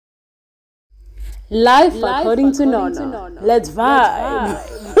Life according to Nono. Let's vibe.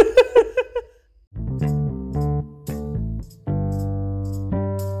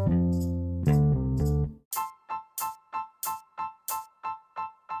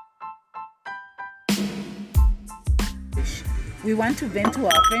 We want to vent to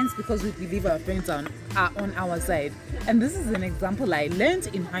our friends because we believe our friends are on our side. And this is an example I learned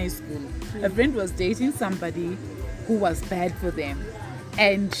in high school. A friend was dating somebody who was bad for them.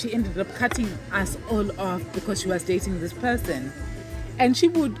 And she ended up cutting us all off because she was dating this person. And she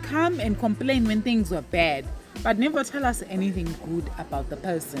would come and complain when things were bad, but never tell us anything good about the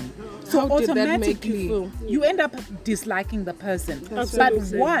person. So How did that automatically, make you feel? you end up disliking the person. That's But what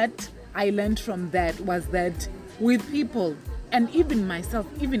I'm what I learned from that was that with people, and even myself,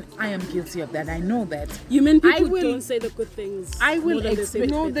 even I am guilty of that. I know that. You mean I people will- don't say the good things? I will more than they say expect-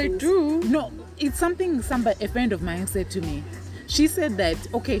 the No, bad they things? do. No, it's something a friend of mine said to me. She said that,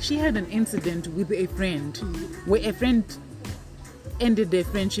 okay, she had an incident with a friend where a friend ended their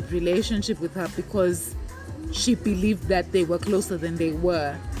friendship relationship with her because she believed that they were closer than they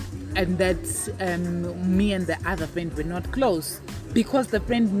were, and that me and the other friend were not close because the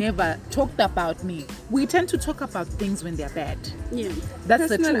friend never talked about me. We tend to talk about things when they're bad. Yeah. That's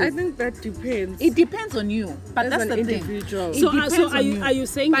the Personally, truth. I think that depends. It depends on you, but As that's an the individual. thing. So, It depends so on are you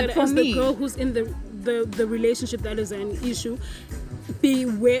saying But that for as me, the girl who's in the relationship that is an issue, be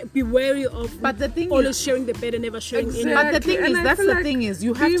wary of But the thing always is- sharing the bed and never sharing Exactly. But the thing And is, I that's feel the like thing is,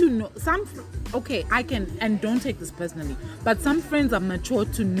 you have being- to know okay, I can, and don't take this personally, but some friends are mature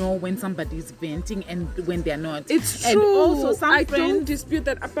to know when somebody's venting and when they're not. It's and true. also some I don't friends, dispute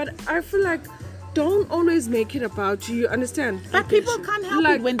that, but I feel like don't always make it about you. You understand? but people can't help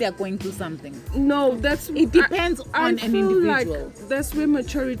like- it when they're going through something. No, that's It depends I on an feel individual. Like that's where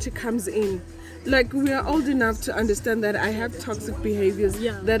maturity comes in. Like we are old enough to understand that I have toxic behaviors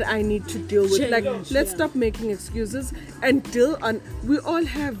Yeah. that I need to deal with. Like Change, let's yeah. stop making excuses and deal on. We all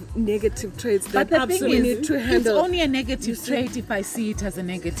have negative traits But that the thing we is, need to it's handle. only a negative trait if I see it as a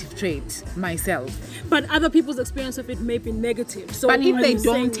negative trait myself. But other people's experience of it may be negative. So But if are they you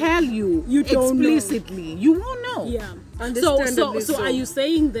don't saying- tell you, You don't know. explicitly, you won't know. Yeah. So Understandably so so. are you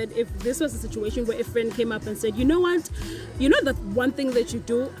saying that if this was a situation where a friend came up and said, you know what, you know that one thing that you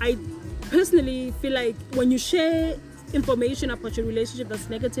do, I personally feel like when you share information about your relationship that's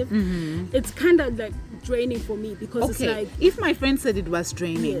negative, it's kind of like draining for me because Okay, it's like, if my friend said it was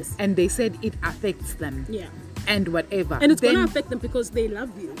draining Yes. and they said it affects them yeah. and whatever, And it's then going to affect them because they love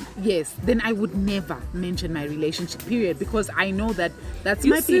you. yes, then I would never mention my relationship, period, because I know that that's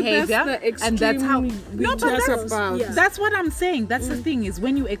You my see, that's behavior the and that's how. extreme we No, but talk that's, about. Yeah. that's what I'm saying. That's the thing is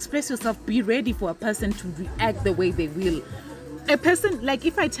when you express yourself, be ready for a person to react the way they will. A person, like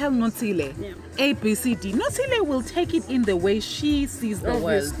if I tell Notsile, Yeah. A, B, C, D, Notsile will take it in the way she sees the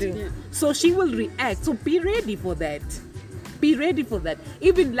Obviously. world. Yeah. So she will react. So be ready for that. Be ready for that.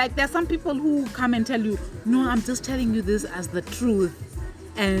 Even like there are some people who come and tell you, no, I'm just telling you this as the truth.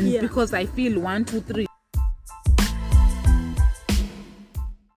 And Yeah. because I feel 1, 2, 3.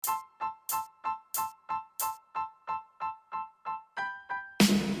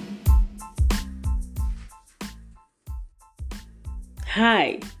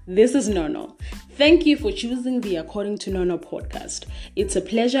 Hi, this is Nono. Thank you for choosing the According to Nono podcast. It's a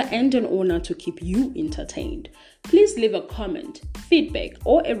pleasure and an honor to keep you entertained. Please leave a comment, feedback,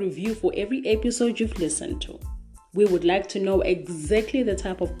 or a review for every episode you've listened to. We would like to know exactly the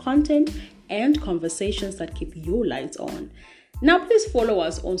type of content and conversations that keep your lights on. Now, please follow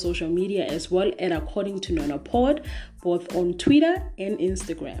us on social media as well at According to Nono Pod, both on Twitter and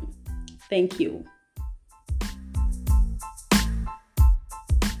Instagram. Thank you.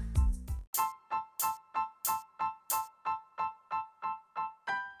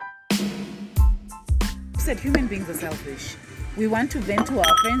 Said human beings are selfish. We want to vent to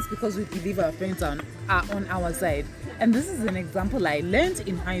our friends because we believe our friends are on our side. And this is an example I learned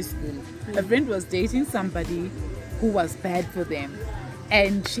in high school. A friend was dating somebody who was bad for them.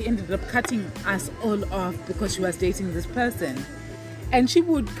 And she ended up cutting us all off because she was dating this person. And she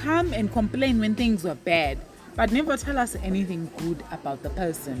would come and complain when things were bad, but never tell us anything good about the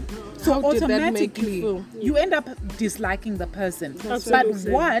person. So How did that make automatically, you feel? you end up disliking the person. That's But what I'm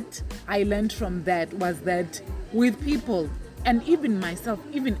saying. what I learned from that was that with people, and even myself,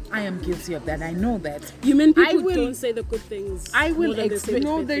 even I am guilty of that. I know that. You mean I people will- don't say the good things? I will more than they say expect- the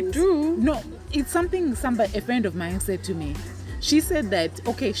No, bad they things? do. No, it's something a friend of mine said to me. She said that,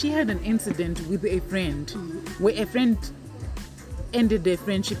 okay, she had an incident with a friend where a friend ended their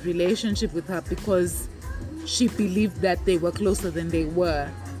friendship relationship with her because she believed that they were closer than they were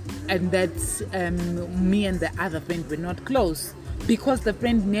and that me and the other friend were not close. because the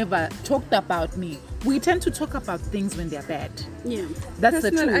friend never talked about me. We tend to talk about things when they're bad. Yeah. That's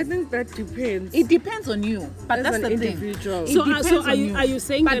the Personally, truth. I think that depends. It depends on you, but As that's an the thing. individual. It So, depends so on are you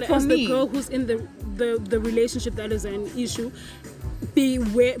saying But that for as me, the girl who's in the relationship that is an issue, be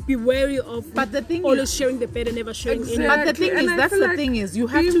wary of But the thing always is- sharing the bed and never sharing Exactly. anything. But the thing And is, I that's feel the like thing is, you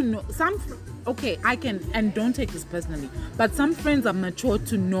have we- to know okay, I can, and don't take this personally, but some friends are mature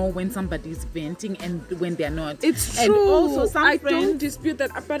to know when somebody's venting and when they're not. It's And true. also some I don't friends, dispute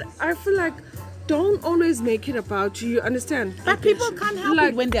that, but I feel like don't always make it about you. You understand? but people can't help Like-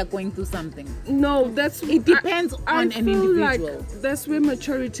 it when they're going through something. No, that's It depends I on an feel individual. Like that's where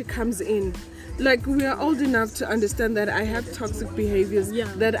maturity comes in. Like we are old enough to understand that I have toxic behaviors Yeah.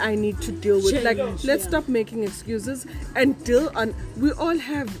 that I need to deal with. Like Change, let's yeah. stop making excuses and deal on. We all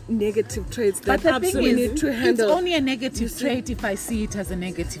have negative traits But that the thing we is, need to it's handle. only a negative trait if I see it as a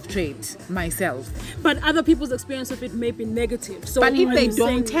negative trait myself. But other people's experience of it may be negative. So But if are they you don't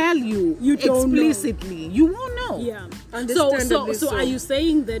saying- tell you, You don't know. explicitly, you won't know. Yeah. So Understandably so so. are you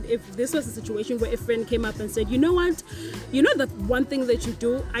saying that if this was a situation where a friend came up and said, you know what, you know that one thing that you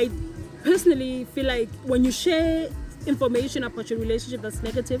do, I personally feel like when you share information about your relationship that's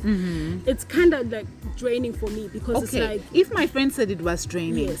negative, it's kind of like draining for me because Okay, it's like, if my friend said it was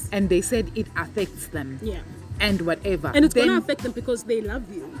draining Yes. and they said it affects them yeah. and whatever, And it's then going to affect them because they love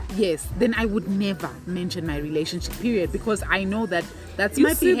you. yes, then I would never mention my relationship, period, because I know that that's You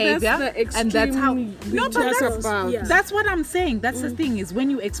my see, that's behavior the and that's how. extreme we No, but talk that's, about. Yeah. that's what I'm saying. That's the thing is when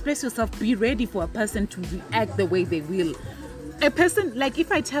you express yourself, be ready for a person to react the way they will. A person, like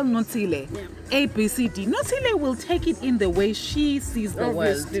if I tell Notile, A, B, C, D, Notile will take it in the way she sees the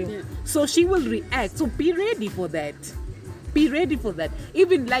Obviously. world. Yeah. So she will react. So be ready for that. Be ready for that.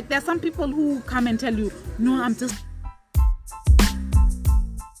 Even like there are some people who come and tell you, no, I'm just.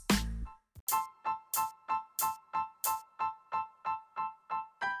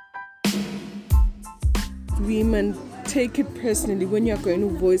 Women take it personally when you're going to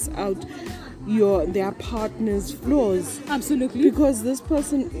voice out their partner's flaws. Absolutely. Because this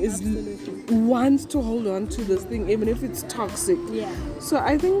person wants to hold on to this thing even if it's toxic. Yeah. So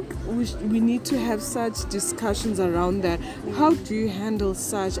I think we need to have such discussions around that. How do you handle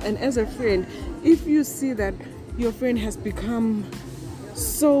such? And as a friend, if you see that your friend has become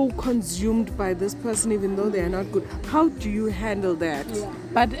so consumed by this person even though they are not good, how do you handle that?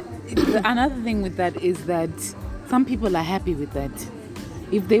 But another thing with that is that some people are happy with that.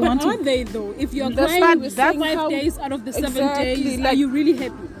 If they But want are to. they though? If you're That's crying what- with that's 5 how- days out of the 7 Exactly, days, are like- you really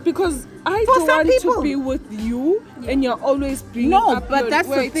happy? Because I For don't some want people. to be with you and you're always bringing No, up but your- that's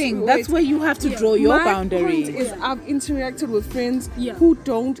the wait, thing. wait. That's where you have to draw your My boundary. point is I've interacted with friends Yeah. who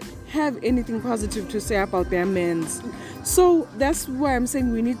don't have anything positive to say about their mans. So that's why I'm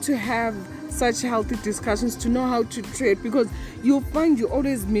saying we need to have such healthy discussions to know how to treat, because you'll find you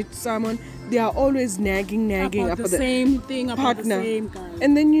always meet someone, they are always nagging About the about same thing, about partner. the same guy.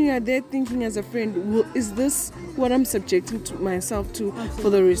 And then you are there thinking as a friend, well, is this what I'm subjecting to myself to for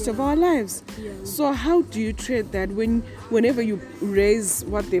the rest of our lives? So how do you treat that whenever you raise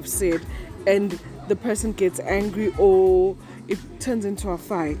what they've said and the person gets angry or it turns into a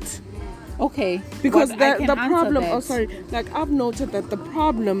fight? Okay. Because but I can the answer problem, that. oh sorry, like I've noted that the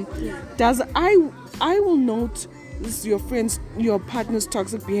problem I will note your partner's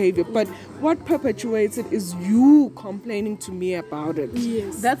toxic behavior, but what perpetuates it is you complaining to me about it.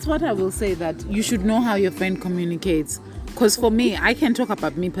 Yes. That's what I will say, that you should know how your friend communicates. Because for me, I can talk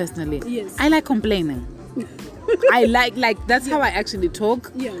about me personally. Yes. I like complaining. I like that's how I actually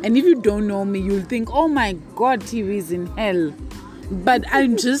talk. Yeah. And if you don't know me, you'll think, oh my God, TV is in hell. But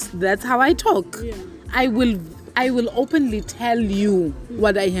that's how I talk. Yeah. I will openly tell you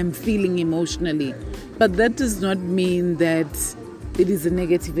what I am feeling emotionally. But that does not mean that it is a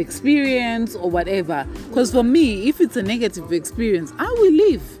negative experience or whatever. Because for me, if it's a negative experience, I will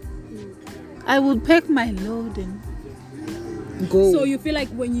leave. I will pack my load and go. So you feel like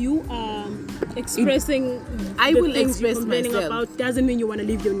when you are expressing I the will things you're express complaining myself. about doesn't mean you want to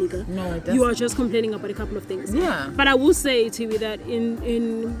leave your nigga. No, it You doesn't. are just complaining about a couple of things. Yeah. But I will say, TV, that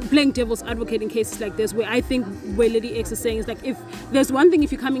in playing devil's advocate in cases like this, where I think where Lady X is saying is like, if there's one thing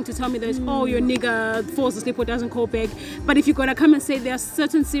if you're coming to tell me that, oh, your nigga falls asleep or doesn't call back, but if you're gonna come and say there are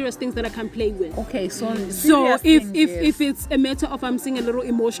certain serious things that I can play with. Okay, so So serious if things, yes. if it's a matter of I'm seeing a little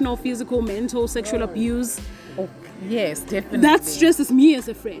emotional, physical, mental, sexual abuse, Okay, yes, definitely. that stresses me as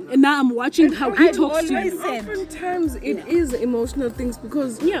a friend. And now I'm watching how he I've talks to always you. said- Oftentimes it is emotional things,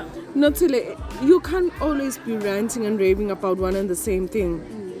 because Yeah. not to you can't always be ranting and raving about one and the same thing.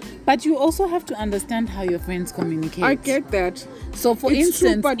 But you also have to understand how your friends communicate. I get that. So, for It's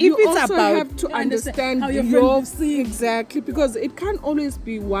instance, true, but if you it's also about have to understand how your your friend sees. exactly, because it can't always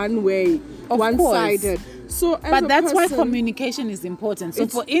be one way, Of one-sided. So, as But a that's why person- communication is important. So,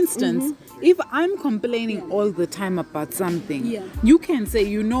 It's- for instance, if I'm complaining all the time about something, Yeah. you can say,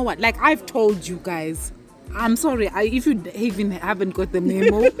 you know what, like I've told you guys, I'm sorry, if you even haven't got the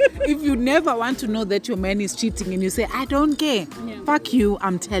memo, if you never want to know that your man is cheating and you say, I don't care, Yeah. fuck you,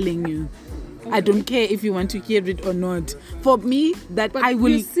 I'm telling you. I don't care if you want to hear it or not. For me, that But I will,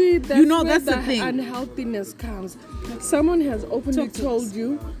 you see, that's you know, where that's the thing. unhealthiness comes. Someone has openly Talk to told us.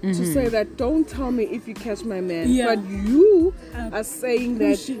 you to say that, don't tell me if you catch my man. Yeah. But you are saying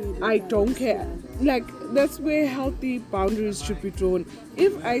that pushing it. I don't care. Like, that's where healthy boundaries should be drawn.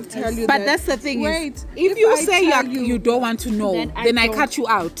 If I tell you But that, that's the thing wait, is, if you I say tell you don't want to know, then then I I don't. cut you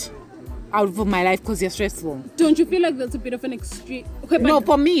out of my life because you're stressful. Don't you feel like that's a bit of an extreme? Okay, but No,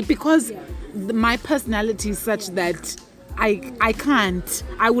 for me, because my personality is such that I can't.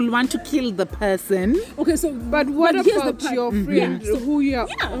 I will want to kill the person. okay, so But what here's the about part. your friend Yeah, so- who you are?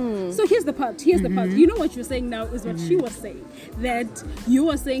 Yeah. So here's the part. Here's the part. You know what you're saying now is what she was saying. That you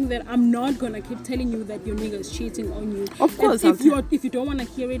are saying that I'm not gonna keep telling you that your nigga is cheating on you. Of course, And I'll if you don't wanna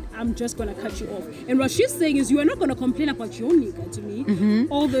hear it, I'm just gonna cut you off. And what she's saying is you are not gonna complain about your nigga to me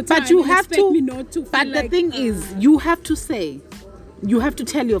all the time. But you and have expect to. me not to. But feel the like, thing is, you have to say, you have to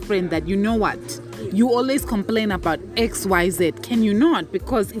tell your friend that, you know what, you always complain about X, Y, Z. Can you not?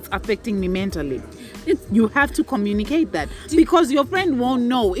 Because it's affecting me mentally. You have to communicate that because your friend won't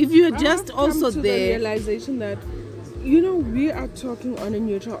know if you're just I've also come to the there. realization that, you know, we are talking on a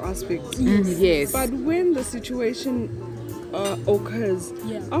neutral aspect. Yes. But when the situation occurs,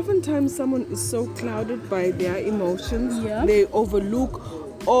 Yeah. oftentimes someone is so clouded by their emotions, Yeah. they overlook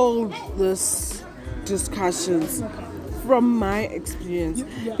all this discussions. From my experience,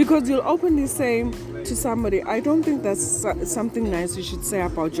 because you'll openly say to somebody, I don't think that's something nice you should say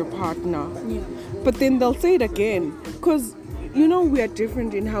about your partner. Yeah. But then they'll say it again, because you know we are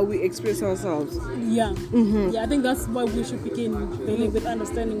different in how we express ourselves. Yeah. Yeah, I think that's why we should begin really with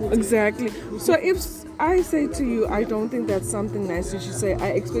understanding what Exactly. So if I say to you, I don't think that's something nice you should say, I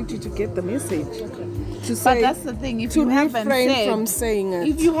expect you to get the message. To But say, that's the thing. If to you haven't refrain said, from saying it.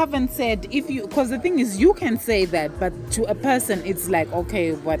 if you haven't said, because the thing is, you can say that, but to a person, it's like,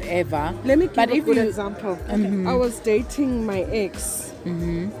 okay, whatever. Let me give but a if good you, example. I was dating my ex,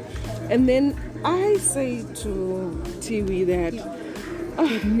 and then I say to Tiwi that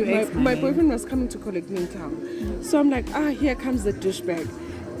ex, my boyfriend was coming to collect me in town. So I'm like, here comes the douchebag.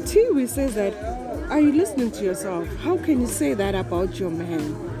 Tiwi says that, are you listening to yourself? How can you say that about your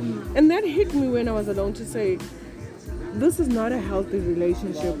man? And that hit me when I was alone to say, this is not a healthy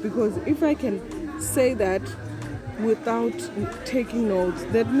relationship, because if I can say that without taking notes,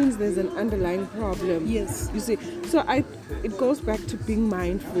 that means there's an underlying problem. Yes. You see, so it goes back to being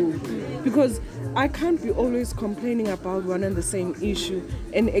mindful, because I can't be always complaining about one and the same issue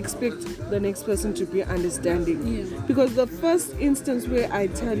and expect the next person to be understanding. Yeah. Because the first instance where I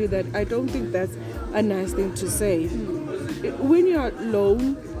tell you that I don't think that's a nice thing to say, when you're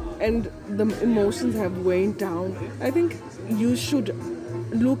alone and the emotions have waned down, I think you should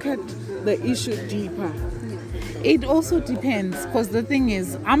look at the issue deeper. it also depends, because the thing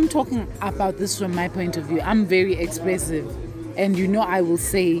is, I'm talking about this from my point of view. I'm very expressive, and I will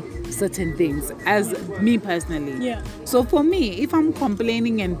say certain things as me personally. Yeah. So for me, if I'm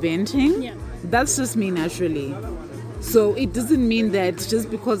complaining and venting, Yeah. that's just me naturally. So it doesn't mean that just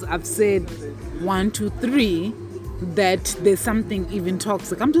because I've said 1, 2, 3, that there's something even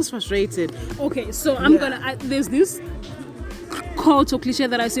toxic. I'm just frustrated. Okay, so I'm there's this quote or cliche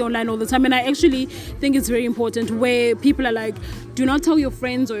that I see online all the time, and I actually think it's very important, where people are like, do not tell your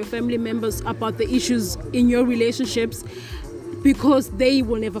friends or your family members about the issues in your relationships, because they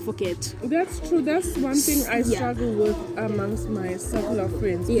will never forget. That's true. That's one thing I Yeah. struggle with amongst my circle of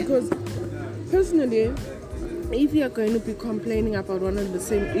friends. Yeah. Because personally, if you're going to be complaining about one and the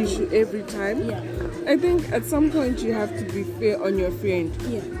same issue every time, Yeah. I think at some point you have to be fair on your friend.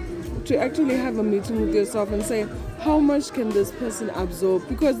 Yeah. To actually have a meeting with yourself and say, how much can this person absorb?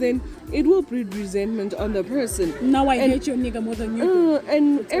 Because then it will breed resentment on the person. Now I And- hate your nigga more than you do.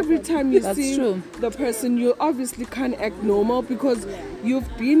 And every time you That's see true. the person, you obviously can't act normal because you've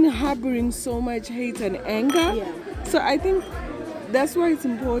been harboring so much hate and anger. Yeah. So I think that's why it's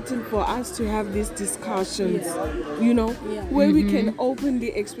important for us to have these discussions, Yeah. where we can openly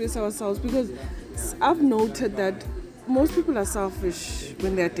express ourselves, because I've noted that most people are selfish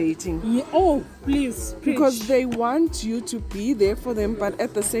when they're dating. Yeah. Oh, please. Because preach. they want you to be there for them, but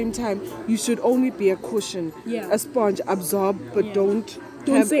at the same time, you should only be a cushion, Yeah. a sponge, absorb, but Yeah. don't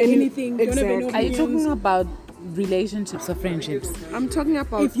don't have say any- anything. Don't have any Exactly. Are you opinions. talking about relationships or friendships? I'm talking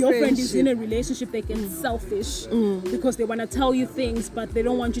about If your friend is in a friendship. relationship, they get selfish because they want to tell you things, but they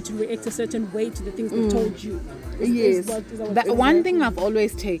don't want you to react a certain way to the things they've told you. Yes. That one thing I've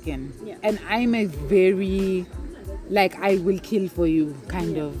always taken, Yeah. and I'm a very, like, I will kill for you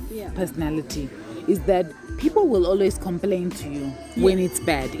kind of Yeah. personality, is that people will always complain to you when it's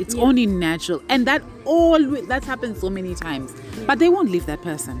bad. It's only natural, and that's happened so many times, but they won't leave that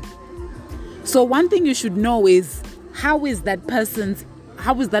person. So one thing you should know is how is that person's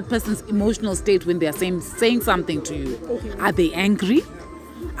emotional state when they're saying something to you. Okay. Are they angry?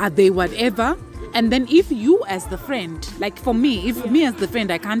 Are they whatever? And then if you as the friend, like for me, if me as the friend,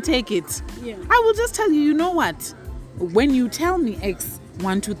 I can't take it, Yeah. I will just tell you, you know what? When you tell me X,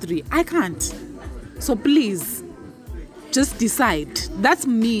 1, 2, 3, I can't. So please, just decide. That's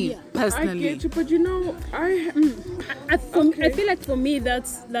me Yeah. I personally. get you, but you know, I I feel like for me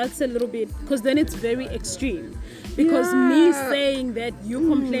that's a little bit, because then it's very extreme. Because me Yeah. saying that you're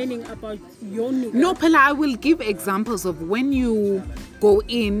complaining about your nigga. No, Pella, I will give examples of when you go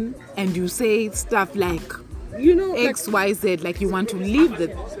in and you say stuff like you know, like, X, Y, Z, like you want to leave the.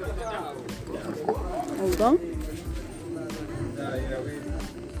 Hold on.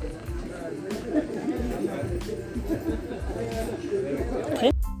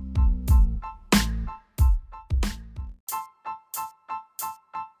 Okay.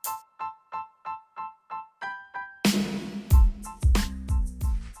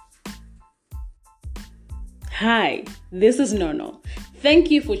 Hi, this is Nono.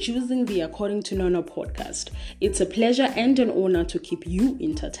 Thank you for choosing the According to Nono podcast. It's a pleasure and an honor to keep you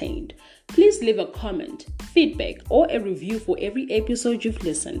entertained. Please leave a comment, feedback, or a review for every episode you've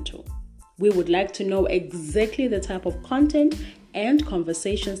listened to. We would like to know exactly the type of content and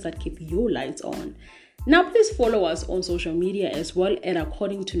conversations that keep your lights on. Now, please follow us on social media as well at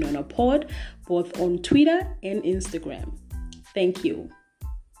According to Nono Pod, both on Twitter and Instagram. Thank you.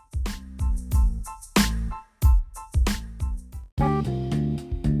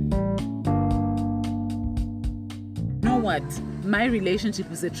 Know what? My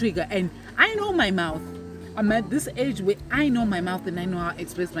relationship is a trigger, and I know my mouth. I'm at this age where I know my mouth and I know how to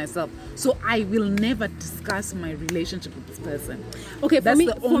express myself. So I will never discuss my relationship with this person. Okay, That's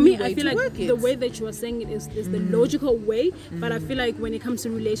the for only me, way I feel to like work the it. way that you are saying it is the logical way. But I feel like when it comes to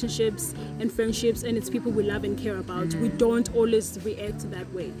relationships and friendships and it's people we love and care about, we don't always react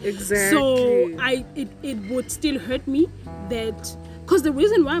that way. Exactly. So it would still hurt me that. Because the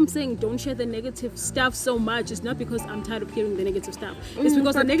reason why I'm saying don't share the negative stuff so much is not because I'm tired of hearing the negative stuff. It's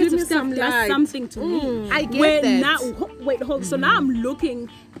because the but give negative me stuff some does light. something to me. I get Where that. Now, so now I'm looking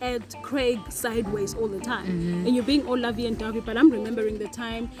at Craig sideways all the time. And you're being all lovey and dovey, but I'm remembering the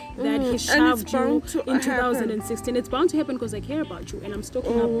time that he shoved you bound to in happen. 2016. It's bound to happen because I care about you and I'm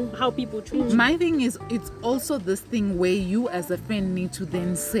stalking up how people treat you. My thing is, it's also this thing where you as a friend need to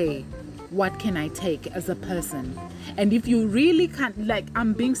then say, what can I take as a person? And if you really can't, like,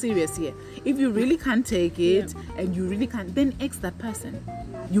 I'm being serious here. If you really can't take it and you really can't, then X that person.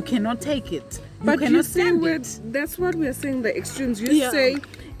 You cannot take it. But you cannot say stand we're, it. that's what we're saying, the extremes. You Yeah. say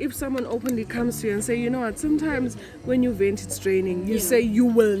if someone openly comes to you and say, you know what, sometimes when you vent it's draining, you say you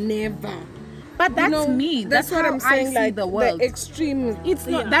will never. But that's You know, me. That's what how I'm saying. I see Like the world. extreme. It's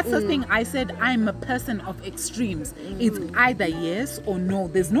not. Yeah. That's the thing. I said I'm a person of extremes. It's either yes or no.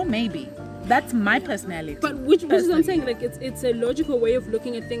 There's no maybe. That's my personality. But which is what I'm personally. saying, like it's a logical way of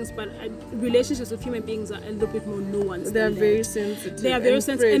looking at things, but relationships with human beings are a little bit more nuanced. They're than very that. sensitive. They are very and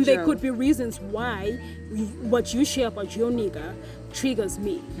sensitive, and there fragile. could be reasons why what you share about your nigga triggers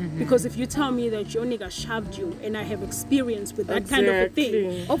me. Because if you tell me that your nigga shoved you, and I have experience with that kind of a thing,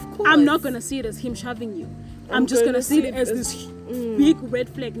 Exactly. Of course. I'm not gonna see it as him shoving you. I'm just gonna see it as this big red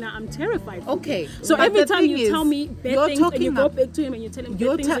flag. Now I'm terrified. for Okay, you. So but every the time thing you is, tell me bad you're things and you talking go up- back to him and you tell him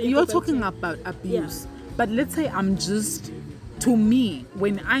You're, bad things, and you you're go back to talking him. about abuse, but let's say I'm just, to me,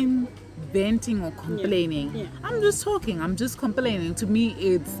 when I'm venting or complaining, Yeah. I'm just talking, I'm just complaining. To me,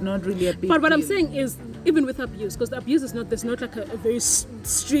 it's not really a big But what I'm deal. saying is, even with abuse, because the abuse is not, there's not like a very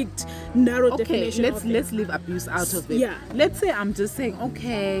strict, narrow Okay, definition. let's of it. let's leave abuse out of it. Yeah. Let's say I'm just saying,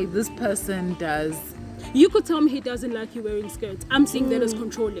 okay, this person does. You could tell me he doesn't like you wearing skirts. I'm seeing that as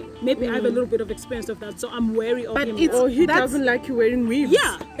controlling. Maybe I have a little bit of experience of that, so I'm wary of But him. it's- more. Or he That's- doesn't like you wearing weaves.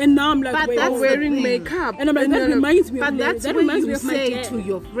 Yeah, and now I'm like, But wait, that's Or the wearing thing. makeup. and I'm like, that then- reminds me But of that's that what reminds you me of my say dad. to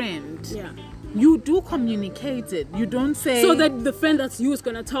your friend. Yeah. you do communicate it. You don't say So that the friend that's you is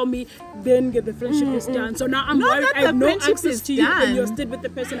gonna tell me, then the friendship is done. So now I'm Not worried that I have the no friendship access is to you, and you're done. still with the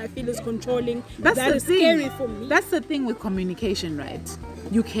person I feel is controlling. That's That the is thing. scary for me. That's the thing with communication, right?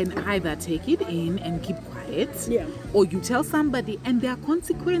 You can either take it in and keep quiet, Yeah. or you tell somebody, and there are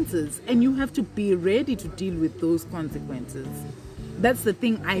consequences, and you have to be ready to deal with those consequences. That's the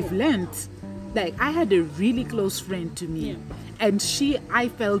thing I've learned. Like, I had a really close friend to me, Yeah. and I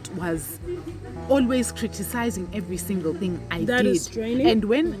felt was always criticizing every single thing I That did. is draining.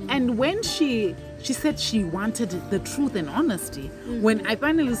 And when she said she wanted the truth and honesty, Mm-hmm. when I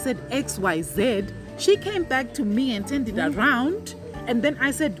finally said XYZ, she came back to me and turned it Mm-hmm. around, and then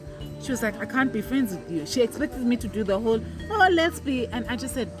I said, she was like, I can't be friends with you. She expected me to do the whole, oh, let's be, and I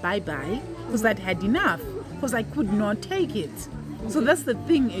just said bye-bye, because I'd had enough, because I could not take it. So that's the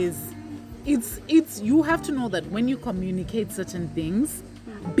thing is, it's you have to know that when you communicate certain things,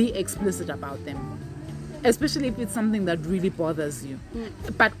 be explicit about them, especially if it's something that really bothers you.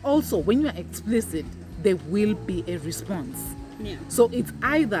 But also, when you're explicit, there will be a response. Yeah. So it's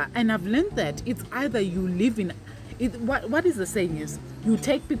either, and I've learned that it's either you live in it. What is the saying is, you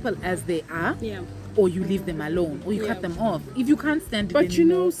take people as they are, Yeah. or you leave them alone, or you cut them off. If you can't stand it But you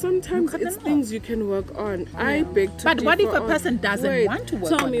know, anymore, sometimes cut it's them things off. you can work on. I beg to But what if differ a on- person doesn't Wait, want to work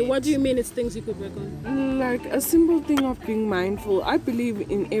Tell on me, it? what do you mean it's things you could work on? Like a simple thing of being mindful. I believe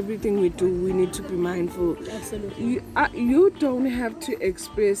in everything we do, we need to be mindful. Absolutely. You don't have to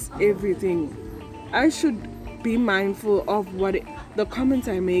express everything. I should be mindful of the comments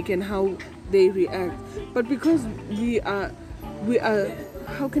I make and how they react. But because we are,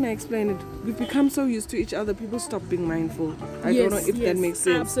 how can I explain it? We've become so used to each other, people stop being mindful. I don't know if that makes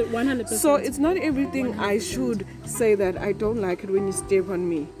sense. Absolutely, 100%. So it's not everything I should say that I don't like it when you step on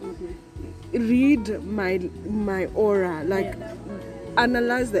me. Read my aura, like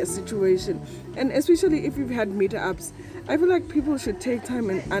analyze that situation. And especially if you've had meetups, I feel like people should take time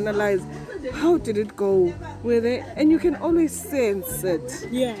and analyze how did it go, and you can always sense it.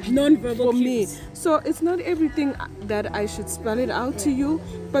 Yeah, non-verbal For me, cues. so it's not everything that I should spell it out to you,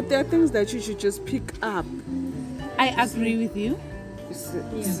 but there are things that you should just pick up. I agree with you,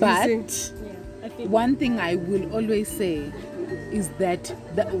 You but see? I think one thing I will always say is that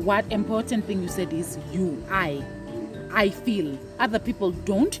what important thing you said is I feel. Other people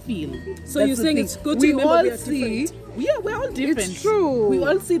don't feel. So That's you're the saying thing. it's good to we remember all we are see. different. Yeah, we're all different. true. We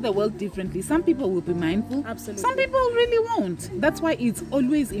all see the world differently. Some people will be mindful. Absolutely. Some people really won't. That's why it's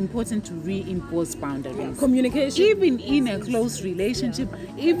always important to reinforce boundaries. communication. Even in a close relationship,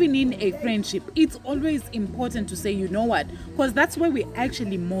 even in a friendship, it's always important to say, you know what? Because that's where we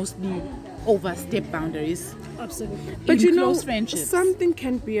actually mostly overstep boundaries. Absolutely. But in you know, close friendships. something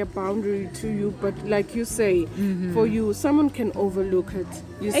can be a boundary to you, but like you say, for you, someone can overlook it.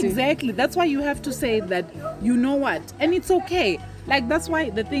 You see? Exactly. That's why you have to say that, you know what? And it's okay. Like, that's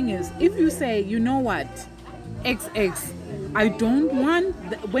why the thing is, if you say, you know what? XX, I don't want,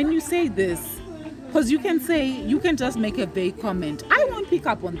 when you say this, because you can just make a vague comment. I won't pick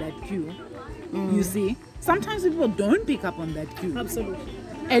up on that cue. You see? Sometimes people don't pick up on that cue. Absolutely.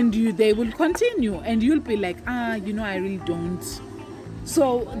 And they will continue, and you'll be like, I really don't.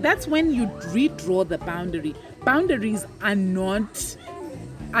 So that's when you redraw the boundary. Boundaries are not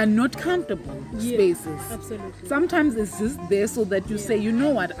comfortable spaces. Absolutely. Sometimes it's just there so that you say, you know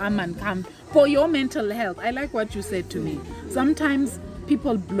what, I'm uncomfortable for your mental health. I like what you said to me. Sometimes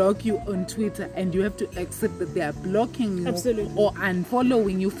people block you on Twitter, and you have to accept that they are blocking you Absolutely. or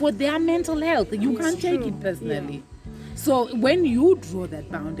unfollowing you for their mental health. You can't take it personally. So when you draw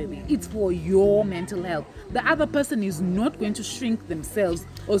that boundary, it's for your mental health. The other person is not going to shrink themselves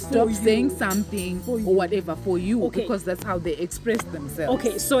or stop saying something or whatever for you, Okay. because that's how they express themselves.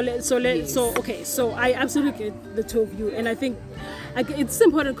 Okay, so I absolutely get the two of you, and I think it's an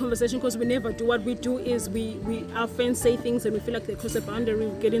important conversation because we never do. What we do is we our friends say things and we feel like they cross a boundary,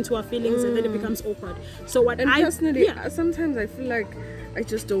 we get into our feelings, and then it becomes awkward. So what And I personally, yeah, sometimes I feel like I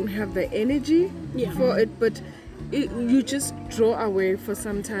just don't have the energy Yeah. for it, but you just draw away for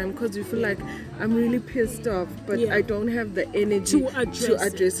some time because you feel like I'm really pissed off, but Yeah. I don't have the energy To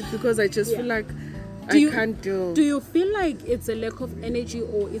address it because I just Yeah. feel like Do I you- can't deal. Do you feel like it's a lack of energy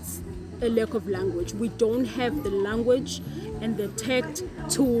or it's a lack of language? We don't have the language and the tact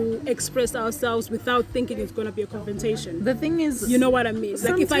to express ourselves without thinking it's going to be a confrontation. The thing is, You know what I mean?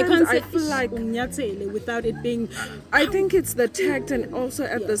 Like if I Sometimes can't say I feel like- "Unyathele" without it being I think it's the tact, and also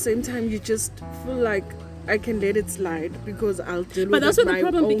at the same time you just feel like I can let it slide because I'll deal But with that's it where the my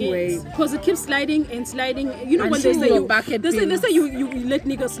problem own begins, way. because it keeps sliding and sliding. You know, when Until they say your you, bucket they say fills. you let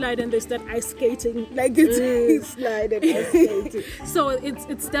niggas slide and they start ice skating, like it's Slide and escalate. so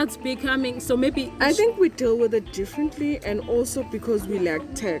it starts becoming, so maybe I think we deal with it differently, and also because we lack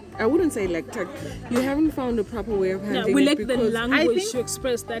tact. I wouldn't say lack tact. You haven't found a proper way of handling we it lack the because language think to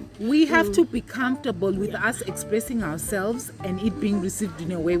express that. We have to be comfortable with us expressing ourselves and it being received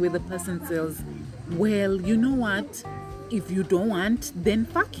in a way where the person says, well, you know what? If you don't want, then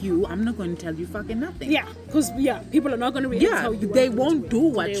fuck you. I'm not going to tell you fucking nothing. Yeah, because people are not going to react Yeah, how you they want them won't to do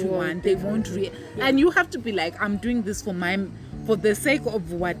what They you won't, want. They won't and you have to be like, I'm doing this for the sake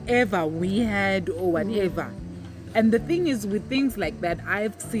of whatever we had or whatever. And the thing is, with things like that,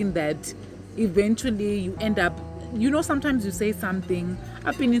 I've seen that eventually you end up, sometimes you say something.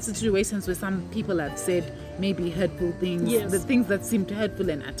 I've been in situations where some people have said maybe hurtful things, Yes. the things that seemed hurtful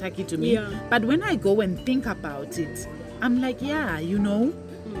and attacky to me. Yeah. But when I go and think about it, I'm like,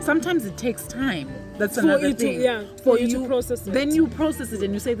 sometimes it takes time. That's For another you to- thing. yeah, for you to process it. Then you process it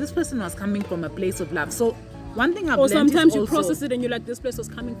and you say, this person was coming from a place of love. So one thing I've Or learned sometimes is you also, process it and you're like, this place was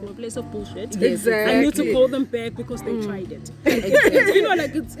coming from a place of bullshit. Yes, I need to exactly. call them back because they tried it. Exactly. You know,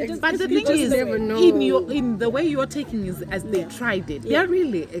 like it's just, But the you thing just is, never know. in the way you're taking is as they tried it, they're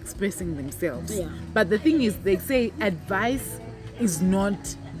really expressing themselves. Yeah. But the thing is, they say advice is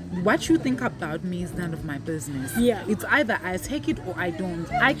not, what you think about me is none of my business. Yeah. It's either I take it or I don't.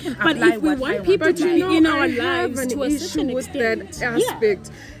 I can But apply if we what want I want people to to apply. be in our I have lives an to a certain issue with extent. that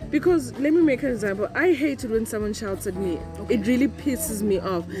aspect. Because let me make an example. I hate it when someone shouts at me. It really pisses me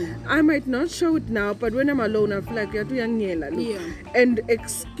off. I might not show it now, but when I'm alone, I feel like "You're too young, Nyela, look." Yeah. And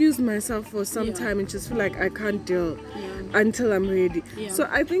excuse myself for some Yeah. time and just feel like I can't deal until I'm ready. Yeah. So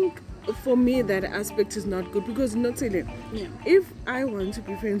I think for me that aspect is not good because not saying Yeah. if I want to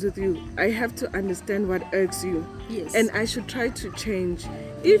be friends with you, I have to understand what irks you. Yes. And I should try to change.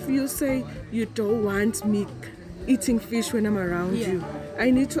 If you say you don't want me eating fish when I'm around Yeah. you, I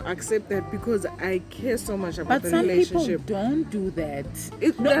need to accept that because I care so much about But the some people relationship. don't do that.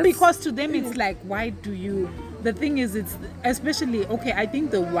 No, That's- because to them it's like, why do you? The thing is, it's especially okay. I think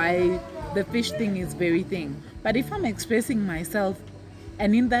the fish thing is very thing. But if I'm expressing myself,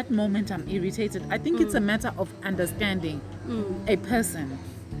 and in that moment I'm irritated, I think it's a matter of understanding a person.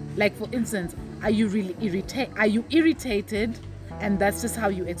 Like for instance, are you really irritated, and that's just how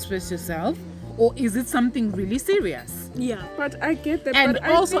you express yourself, or is it something really serious? Yeah. But I get that. And but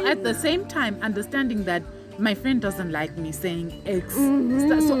I also think- at the same time understanding that my friend doesn't like me saying X. So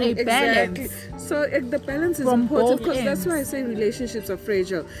a balance. Exactly. So the balance is From important both because that's why I ends. say relationships are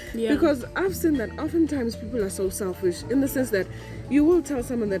fragile. Yeah. Because I've seen that oftentimes people are so selfish in the sense that you will tell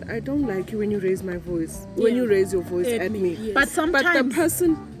someone that I don't like you when you raise my voice, when Yeah. you raise your voice At at me, me. yes. But But the sometimes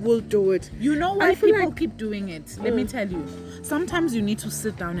person will do it. you know I why feel people like- keep doing it. Let me tell you. Sometimes you need to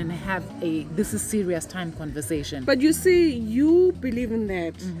sit down and have this is serious time conversation. But you see, you believe in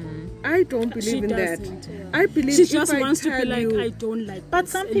that. I don't believe She in that. doesn't, yeah. I believe She if just I wants to tell be like, you, I don't like But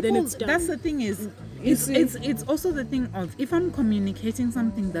this, some and then people, it's done. that's the thing is, You it's, see? it's also the thing of if I'm communicating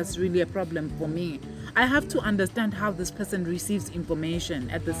something that's really a problem for me, I have to understand how this person receives information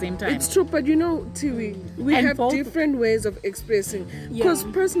at the same time. It's true, but you know, Tiwi, we And have both- different ways of expressing. Yeah. Because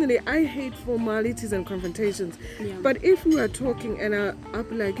personally, I hate formalities and confrontations. Yeah. But if we are talking and I'll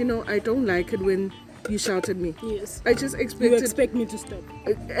be like, I don't like it when you shout at me. Yes. I just You expect expect me to stop.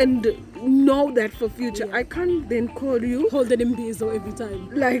 and know that for future. Yeah. I can't then call you Hold it in Bizo every time.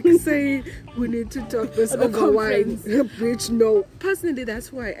 like say we need to talk this At the over wine. conference. Bitch, no. Personally, that's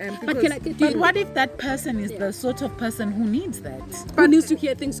who I am. But can I get But what if that person is the sort of person who needs that? Who needs to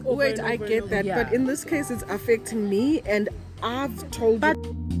hear things over Wait, and I over get and that, Yeah. but in this case, it's affecting me, and I've told But-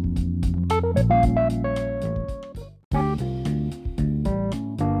 you.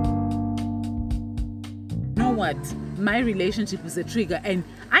 You know what? My relationship is a trigger, and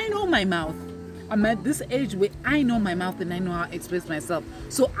I know my mouth. I'm at this age where I know my mouth and I know how to express myself.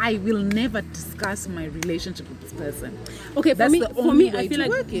 So I will never discuss my relationship with this person. Okay, for That's me, the only way I feel to like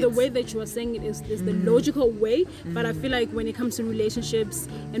work the it. way that you are saying it is the logical way. But I feel like when it comes to relationships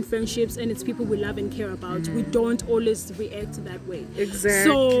and friendships and it's people we love and care about, we don't always react that way.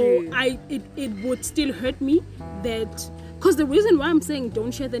 Exactly. So it would still hurt me that. Because the reason why I'm saying don't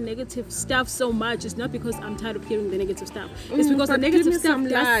share the negative stuff so much is not because I'm tired of hearing the negative stuff. It's because the but give negative me stuff some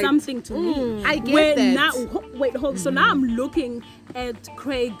does light. something to me. I get Where that. now, hold. So now I'm looking at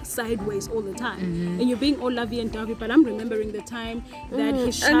Craig sideways all the time, and you're being all lovey and dovey. But I'm remembering the time that he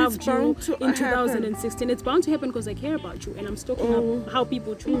and shoved it's you bound to in happen. 2016. It's bound to happen because I care about you, and I'm stalking up how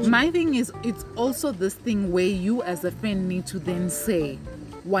people treat you. My thing is, it's also this thing where you as a friend need to then say,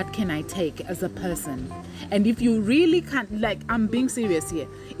 what can I take as a person? And if you really can't, like, I'm being serious here,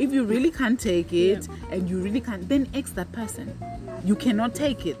 if you really can't take it and you really can't, then X that person. You cannot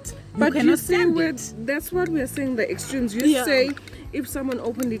take it. But cannot you say stand it. that's what we're saying, the extremes. You Yeah. say if someone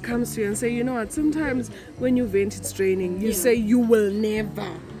openly comes to you and say, you know what, sometimes when you vent it's draining, you say you will never.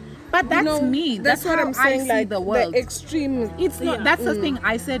 But that's You know, me. That's what how I'm saying. I see Like the world. extreme. It's not. Yeah. That's the thing.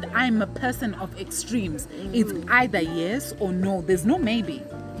 I said I'm a person of extremes. It's either yes or no. There's no maybe.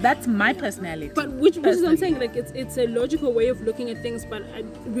 That's my personality. But which is what I'm personally. saying, like it's a logical way of looking at things, but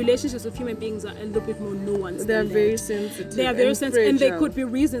relationships with human beings are a little bit more nuanced. They're than very that. sensitive. They are very and sensitive, and there fragile. could be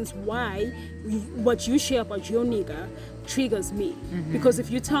reasons why what you share about your nigga triggers me. Because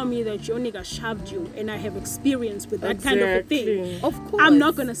if you tell me that your nigga shoved you, and I have experience with that kind of a thing, Exactly. Of course. I'm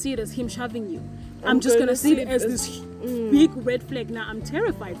not gonna see it as him shoving you. I'm just gonna see it as this big red flag. Now I'm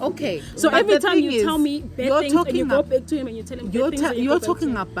terrified. for Okay, you. So but every the time thing you is, tell me bad you're things and you talking go ab- back to him and you tell him bad You're things, and you you're go back to talking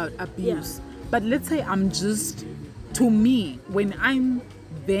him. about abuse. But let's say I'm just, to me, when I'm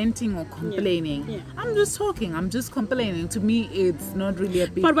venting or complaining, Yeah. I'm just talking. I'm just complaining. To me, it's not really a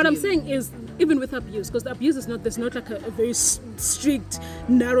big But what I'm deal. saying is, even with abuse, because the abuse is not, there's not like a very strict,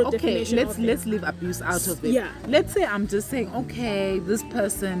 narrow Okay, definition let's of it. let's leave abuse out of it. Yeah. Let's say I'm just saying, okay, this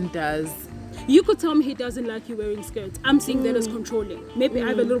person does. You could tell me he doesn't like you wearing skirts. I'm seeing that as controlling. Maybe I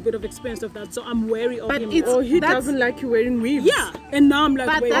have a little bit of experience of that, so I'm wary of But him. it's- Or he That's- doesn't like you wearing weaves. yeah, and now I'm like,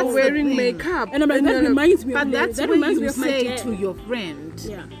 But wait, that's Or the wearing thing. makeup. and I'm like, that you're reminds me of But me. that's That when reminds me you of my say dad. to your friend.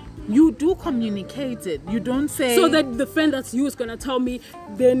 Yeah. You do communicate it. You don't say. So that the friend that's you is gonna tell me,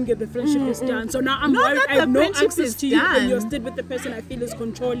 then get the friendship is done. So now I'm Not worried that I have the no friendship access is to you when you're done. still with the person I feel is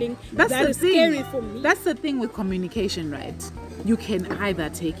controlling. That's That the is thing. scary for me. That's the thing with communication, right? You can either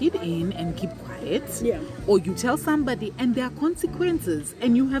take it in and keep quiet, Yeah. or you tell somebody, and there are consequences,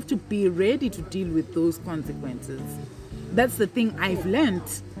 and you have to be ready to deal with those consequences. That's the thing I've learned.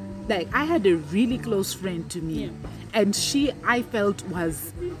 Like, I had a really close friend to me, Yeah. and she, I felt,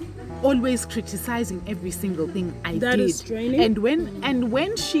 was always criticizing every single thing I That did. is draining. And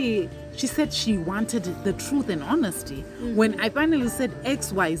when she said she wanted the truth and honesty, when I finally said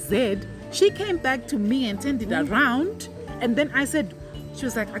XYZ, she came back to me and turned it around, and then I said, she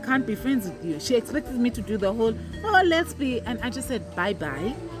was like, I can't be friends with you. She expected me to do the whole, oh, let's be, and I just said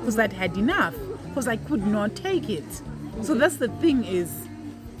bye-bye, because I'd had enough, because I could not take it. So that's the thing is,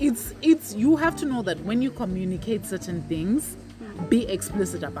 it's you have to know that when you communicate certain things, be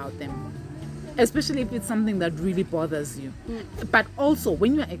explicit about them, especially if it's something that really bothers you. But also,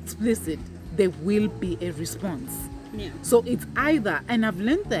 when you're explicit, there will be a response. Yeah. So it's either, and I've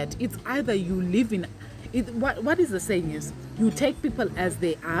learned that it's either you live in it. What is the saying is, you take people as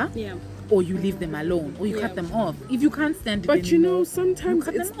they are, Yeah. or you leave them alone, or you Yeah. cut them off. If you can't stand it But you know, anymore, sometimes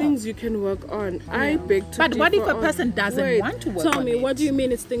cut it's them things off. you can work on. I beg to But what if differ a on- person doesn't Wait, want to work Tell on me, it? what do you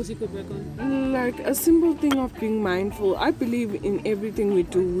mean it's things you could work on? Like a simple thing of being mindful. I believe in everything we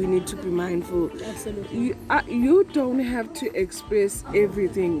do, we need to be mindful. Absolutely. You don't have to express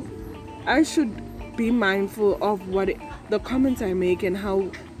everything. I should be mindful of the comments I make and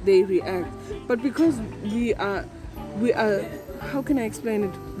how they react. But because we are, how can I explain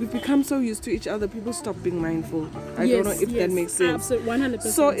it? We've become so used to each other, people stop being mindful. I don't know if that makes sense. Absolutely, 100%.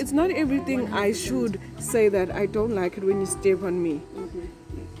 So it's not everything I should say that I don't like it when you step on me.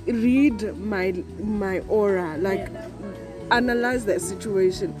 Read my aura, like analyze that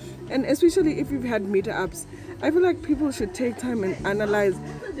situation. And especially if you've had meetups, I feel like people should take time and analyze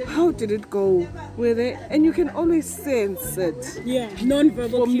how did it go, and you can always sense it. Yeah,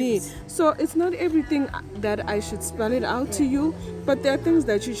 non-verbal For me, cues. so it's not everything that I should spell it out to you, but there are things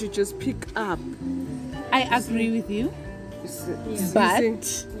that you should just pick up. I agree with you, You but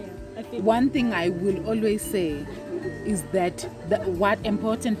see? I feel one thing I will always say is that what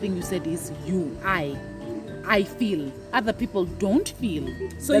important thing you said is I feel. Other people don't feel. So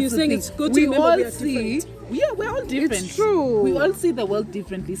That's you're the saying thing. it's good to we remember all we are see, different. Yeah, we're all different. true. We all see the world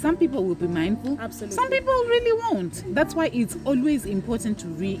differently. Some people will be mindful. Absolutely. Some people really won't. That's why it's always important to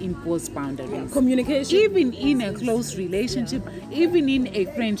reinforce boundaries. communication. Even in a close relationship, even in a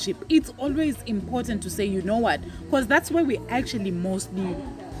friendship, it's always important to say, you know what? Because that's where we actually mostly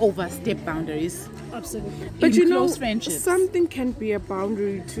overstep boundaries. Absolutely. But in you know, close friendships. something can be a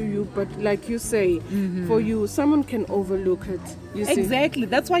boundary to you, but like you say, for you, someone can overlook it. You see? Exactly.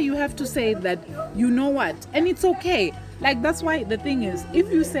 That's why you have to say that, you know what? And it's okay. Like, that's why the thing is,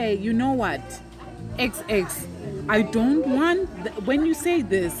 if you say, you know what? XX, I don't want, when you say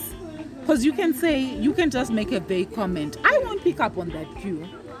this, because you can say, you can just make a vague comment. I won't pick up on that cue.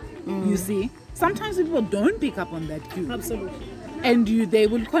 You see? Sometimes people don't pick up on that cue. Absolutely. And they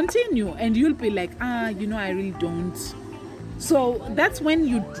will continue, and you'll be like, I really don't. So that's when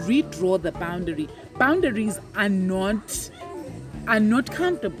you redraw the boundary. Boundaries are not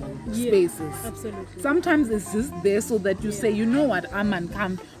comfortable spaces. Absolutely. Sometimes it's just there so that you say, you know what, I'm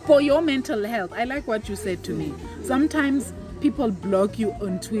uncomfortable. For your mental health, I like what you said to me. Sometimes people block you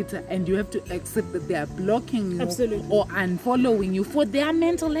on Twitter and you have to accept that they are blocking you Absolutely. or unfollowing you for their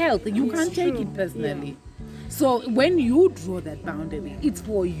mental health. You can't take it personally. So when you draw that boundary, it's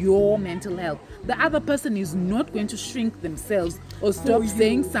for your mental health. The other person is not going to shrink themselves or stop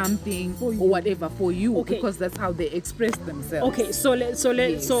saying something or whatever for you, because that's how they express themselves. Okay,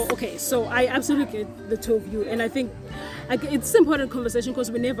 so I absolutely get the two of you, and I think it's an important conversation because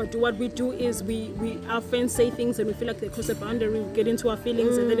we never do. What we do is we our friends say things and we feel like they cross a boundary, we get into our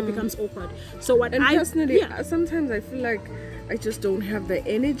feelings, and then it becomes awkward. So what And personally, sometimes I feel like I just don't have the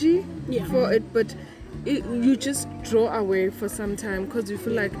energy for it, but you just draw away for some time because you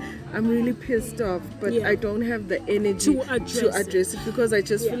feel like I'm really pissed off, but I don't have the energy to address it because I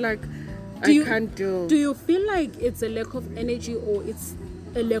just feel like I can't deal. Do you feel like it's a lack of energy or it's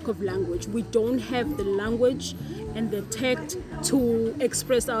a lack of language? We don't have the language and the tact to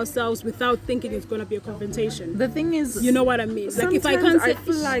express ourselves without thinking it's going to be a confrontation. The thing is, you know what I mean? Like if I sometimes can't say I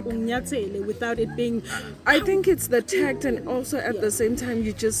feel like "Unyatsele" without it being, I think it's the tact, and also at the same time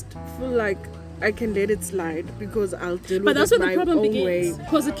you just feel like I can let it slide because I'll deal but with that's it where the my problem own begins, way.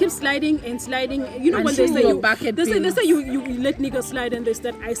 because it keeps sliding and sliding. You know, when Until they say your you, bucket they say fills. you let niggas slide and they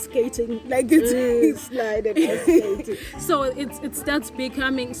start ice skating, like it's Slide and ice skating. so it starts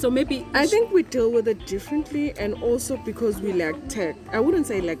becoming, so maybe I think we deal with it differently, and also because we lack tact. I wouldn't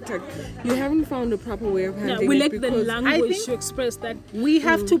say lack tact. You haven't found a proper way of handling we it lack the because language think to express that. we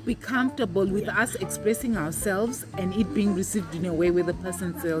have to be comfortable with us expressing ourselves and it being received in a way where the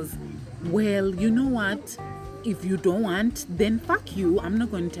person says, well, you know what? If you don't want, then fuck you. I'm not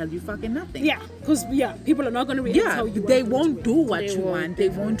going to tell you fucking nothing. Yeah, because people are not going to react how you they want won't do what you want. They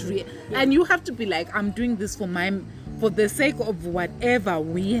won't and you have to be like, I'm doing this for the sake of whatever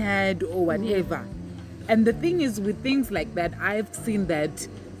we had or whatever. And the thing is, with things like that, I've seen that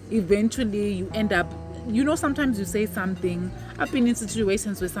eventually you end up, sometimes you say something. I've been in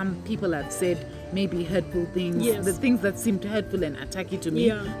situations where some people have said maybe hurtful things, the things that seemed hurtful and attacky to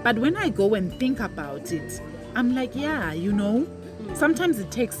me. But when I go and think about it, I'm like, sometimes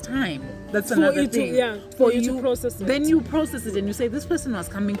it takes time. That's another thing. For you to process it. Then you process it and you say, this person was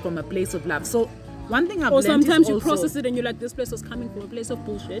coming from a place of love. So one thing I've or learned sometimes is you also, process it and you're like, this place was coming from a place of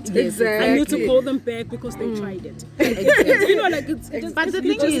bullshit. Exactly. I need to call them back because they tried it. Exactly. But the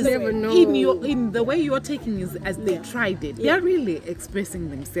thing is, never know. in the way you're taking is as they tried it, they're really expressing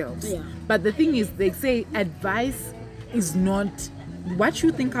themselves. Yeah. But the thing is, they say advice is not, what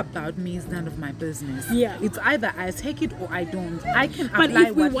you think about me is none of my business. Yeah. It's either I take it or I don't. I can But apply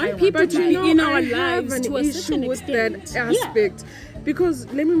if we what want I people want to to be apply. in our I have lives an to a issue certain with extent. that aspect. Because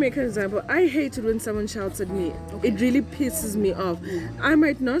let me make an example. I hate it when someone shouts at me. It really pisses me off. I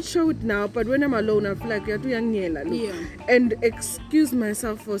might not show it now, but when I'm alone, I feel like and excuse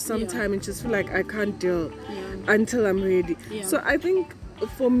myself for some time and just feel like I can't deal until I'm ready. So I think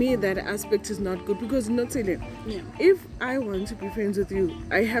for me that aspect is not good because not saying if I want to be friends with you,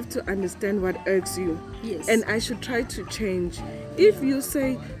 I have to understand what irks you. Yes. And I should try to change. If you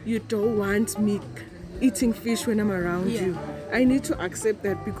say you don't want me eating fish when I'm around you, I need to accept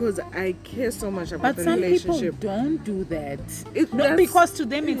that because I care so much about the But some relationship. people don't do that. That's- Because to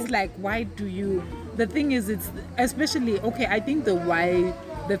them it's like, why do you? The thing is, it's especially, okay, I think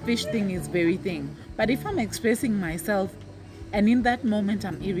the fish thing is very thing. But if I'm expressing myself and in that moment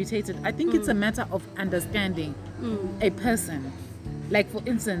I'm irritated, I think it's a matter of understanding a person. Like for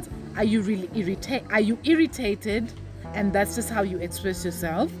instance, are you really irritated and that's just how you express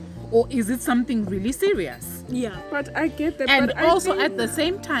yourself? Or is it something really serious? Yeah. But I get that. And but I also think- at the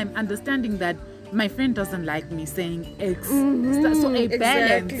same time, understanding that my friend doesn't like me saying X. So a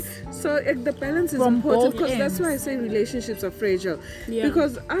balance. Exactly. So the balance is From important both because that's why I ends. say relationships are fragile. Yeah.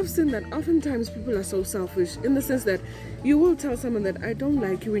 Because I've seen that oftentimes people are so selfish in the sense that you will tell someone that I don't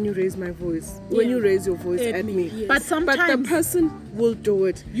like you when you raise my voice, when Yeah. you raise your voice at me. Yes. But sometimes But the person will do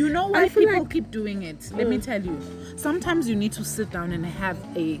it. you know I why feel people like- keep doing it. Let me tell you. Sometimes you need to sit down and have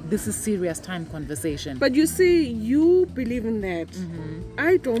this is serious time conversation. But you see, you believe in that.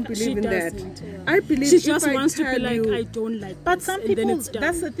 I don't believe She in that. doesn't, yeah. I believe She if just I wants to tell be like, you, I don't like But this, some and then people, it's done.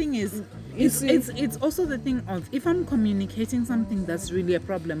 that's the thing is, it's also the thing of, if I'm communicating something that's really a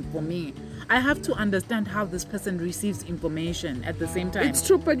problem for me, I have to understand how this person receives information at the same time. It's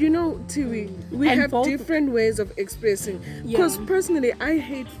true, but you know, Tiwi, we And have both- different ways of expressing. Yeah. Because personally, I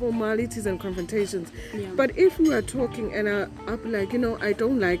hate formalities and confrontations. Yeah. But if we are talking and I'll be like, I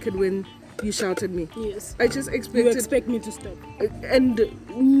don't like it when you shout at me. Yes. I just You expected expect me to stop. and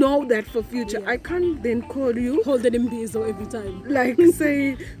know that for future. I can't then call you Hold it in Bizo every time. like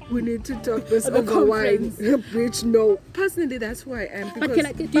say we need to talk this At the over wine. conference. Bitch, no. Personally, that's who I am. But can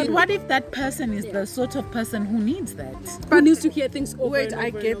I do But you what if that person is the sort of person who needs that? who needs to hear things over Wait, and I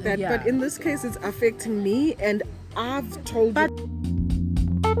over and get over? that, Yeah. but in this case, it's affecting me, and I've told But- you.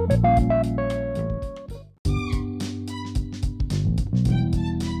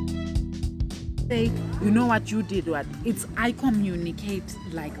 Say, you know what you did, what? It's I communicate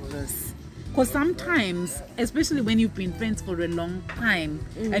like this. Because sometimes, especially when you've been friends for a long time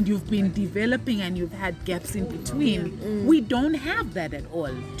and you've been developing and you've had gaps in between, we don't have that at all.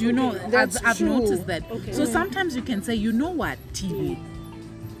 Do you know? That's I've true. noticed that. Okay. So sometimes you can say, you know what, TV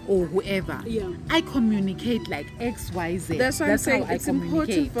or whoever, Yeah. I communicate like X, Y, Z. That's why I'm saying how I it's important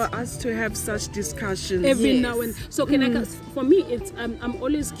communicate. for us to have such discussions. Every Yes. now and so can I? For me, it's I'm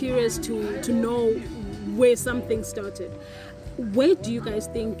always curious to know where something started. Where do you guys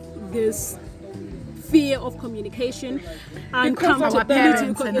think this fear of communication and Because of our accountability?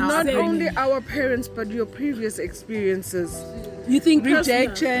 parents and our Not Exactly. only our parents, but your previous experiences. You think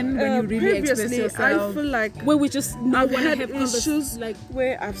Rejection when you really express Previously, yourself. I feel like where we just know I've when I had have issues like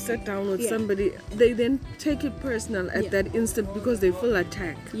where I've sat down with Yeah. somebody, they then take it personal at Yeah. that instant because they feel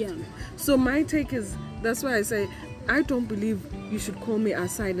attacked. yeah. So my take is, that's why I say, I don't believe you should call me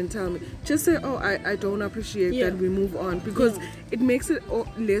aside and tell me. Just say, oh, I don't appreciate Yeah. that, we move on. Because Yeah. it makes it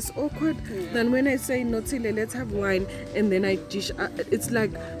less awkward than when I say, Notile, let's have wine, and then I dish. It's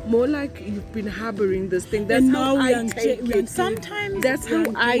like, more like you've been harboring this thing. That's And how now we I are take we are it. Sometimes That's how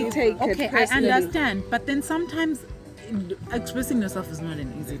I take it okay, I personally. understand, but then sometimes expressing yourself is not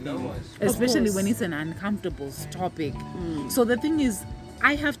an easy thing, especially course. when it's an uncomfortable topic. So the thing is,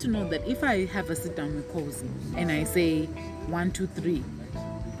 I have to know that if I have a sit down with Cozy and I say 1, 2, 3,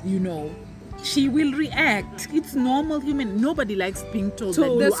 you know, she will react. It's normal human. Nobody likes being told that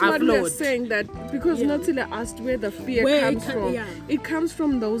you That's are what we're flawed. saying, that because Yeah. Notile asked where the fear Where it comes ca- from. yeah. It comes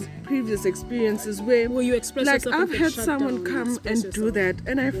from those previous experiences where you express like yourself and I've get had shut someone down, come express and do yourself. that,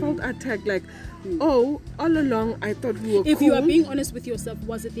 and I felt attacked. Like, oh, all along I thought we were If cool. you are being honest with yourself,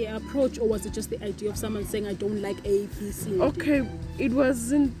 was it their approach or was it just the idea of someone saying I don't like A, B, C? and D? Okay, it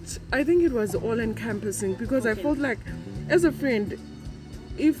wasn't. I think it was all encompassing because I Okay. felt like, as a friend,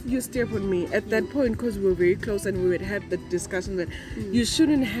 if you step on me at that point, because we were very close and we had had the discussion that you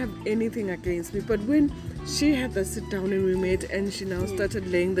shouldn't have anything against me. But when she had the sit down and we met and she now started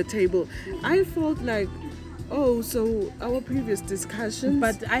laying the table, I felt like, oh, so our previous discussions.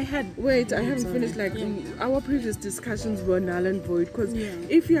 But I had Wait, I haven't finished. Like, our previous discussions were null and void because Yeah.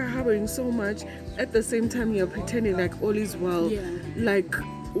 if you're harboring so much, at the same time you're pretending like all is well. Yeah. Like,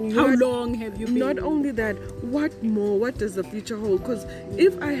 How what- long have you been? Not only that, what more? What does the future hold? Because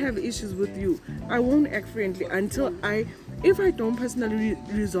if I have issues with you, I won't act friendly until if I don't personally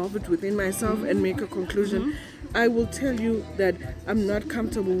resolve it within myself and make a conclusion. I will tell you that I'm not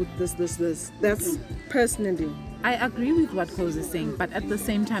comfortable with this. That's personally. I agree with what Coz is saying, but at the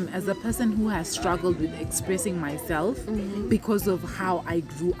same time, as a person who has struggled with expressing myself because of how I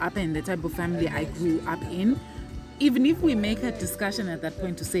grew up and the type of family I grew up in, even if we make a discussion at that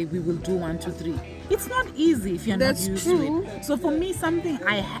point to say we will do 1, 2, 3, it's not easy if you're That's not used true. to it. So for me, something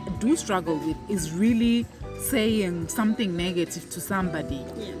I do struggle with is really saying something negative to somebody.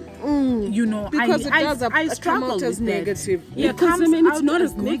 You know, Because I it does I come struggle out as with that. negative. Yeah, it Because, I comes mean, it's out not a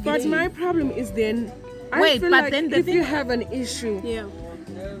as good- negative. But my problem is then, I Wait, feel but like then the if thing- you have an issue, Yeah.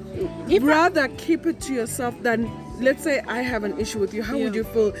 rather keep it to yourself than, let's say I have an issue with you, how would Yeah. you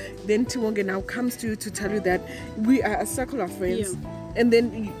feel? Then Tiwonge now comes to you to tell you that we are a circle of friends, Yeah. and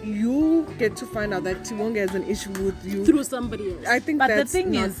then you get to find out that Tiwonge has an issue with you. Through somebody else. I think But the that's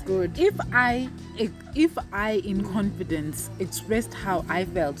thing not is, good. if I in confidence expressed how I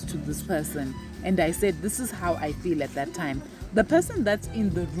felt to this person and I said this is how I feel at that time, the person that's in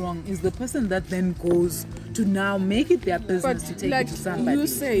the wrong is the person that then goes to now make it their business to But take like it to somebody. you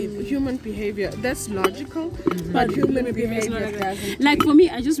say, human behavior, that's logical, but human It's not behavior like that. doesn't. Like for me,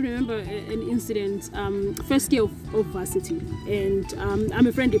 I just remember an incident, first year of varsity, and I'm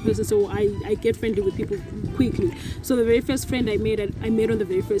a friendly person, so I get friendly with people quickly. So the very first friend I made on the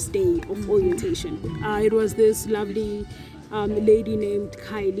very first day of orientation. It was this lovely lady named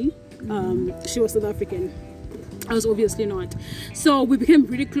Kylie. She was South African. I was obviously not. So we became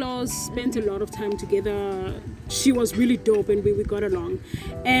really close, spent a lot of time together. She was really dope and we got along.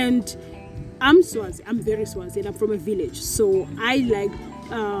 And I'm Swazi, I'm very Swazi and I'm from a village. So I like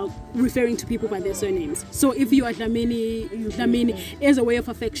referring to people by their surnames. So if you are Dlamini is a way of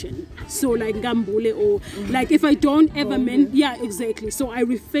affection. So like Ngambule, or like if I don't ever exactly. So I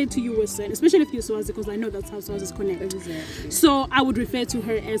refer to you as surname, especially if you're Swazi, because I know that's how Swazis connect. Exactly. So I would refer to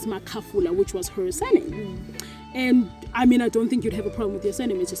her as Makafula, which was her surname. And I mean, I don't think you'd have a problem with your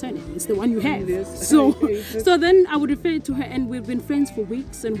surname. It's your surname. It's the one you have. Yes. So then I would refer to her, and we've been friends for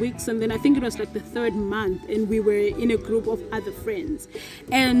weeks and weeks. And then I think it was like the 3rd month, and we were in a group of other friends.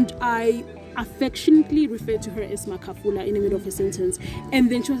 And I affectionately referred to her as Makafula in the middle of a sentence. And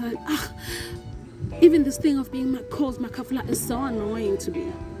then she was like, even this thing of being called Makafula is so annoying to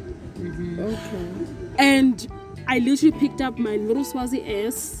me. Okay. And I literally picked up my little Swazi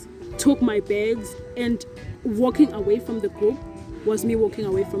ass, took my bags, and walking away from the group was me walking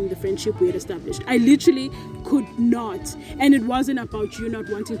away from the friendship we had established. I literally could not. And it wasn't about you not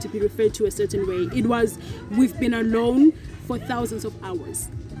wanting to be referred to a certain way. It was, we've been alone for thousands of hours.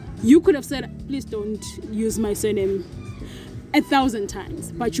 You could have said, please don't use my surname 1,000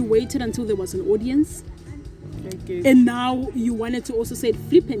 times, but you waited until there was an audience. Okay. And now you wanted to also say it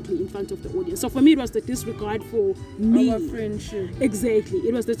flippantly in front of the audience. So for me, it was the disregard for me. Our friendship. Exactly.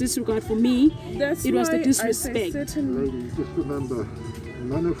 It was the disregard for me. That's it was why the disrespect. I say certain... Lady, just remember,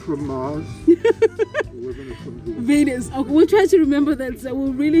 none are from Mars, women are from Venus. Venus. Okay, we'll try to remember that. So we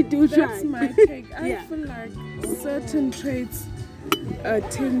really do try. That's my take. I Yeah. feel like certain traits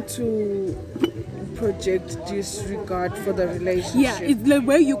tend to project disregard for the relationship. Yeah, it's the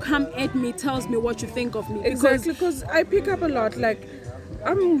way you come at me tells me what you think of me. Exactly, because I pick up a lot. Like,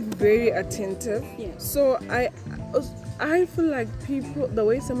 I'm very attentive. Yeah. So I feel like people, the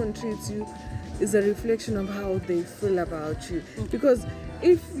way someone treats you is a reflection of how they feel about you. Because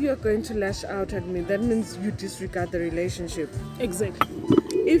if you're going to lash out at me, that means you disregard the relationship. Exactly.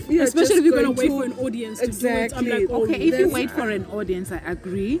 If you're Especially if just you're going to wait to- for an audience to Exactly. do it. I'm like, oh, Okay, if you That's- wait for an audience, I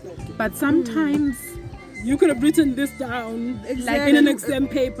agree. But sometimes, you could have written this down like Exactly. in an exam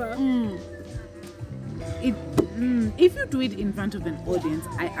paper. if you do it in front of an audience,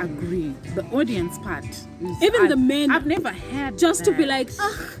 I agree. The audience part. Even the men, I've never had just to be that. like,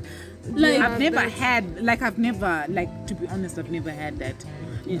 like I've never had, to be honest, I've never had that.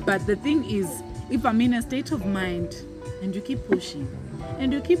 But the thing is, if I'm in a state of mind and you keep pushing,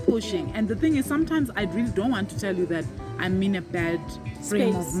 and the thing is, sometimes I really don't want to tell you that I'm in a bad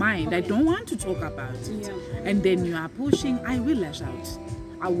frame of Space. mind. I don't want to talk about it. Yeah. And then you are pushing, I will lash out.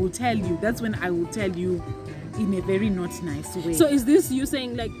 I will tell you. That's when I will tell you in a very not nice way. So is this you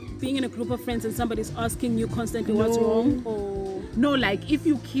saying like being in a group of friends and somebody's asking you constantly what's wrong? Or no, like if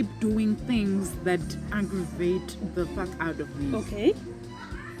you keep doing things that aggravate the fuck out of me. okay.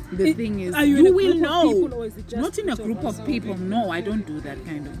 The thing is, Are you in a will group of know. people or is it just Not in a each of group us? of people. No, I don't do that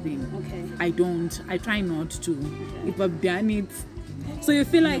kind of thing. Okay. I don't. I try not to. If I've done it, So you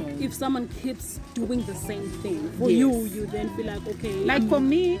feel like if someone keeps doing the same thing for Yes. you then feel like okay. like for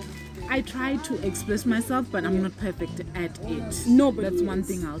me, I try to express myself, but I'm not perfect at it. Nobody That's one is.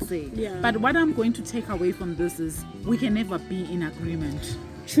 thing I'll say. Yeah. But what I'm going to take away from this is we can never be in agreement.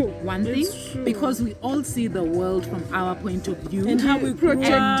 True. One thing, because we all see the world from our point of view. And how we grew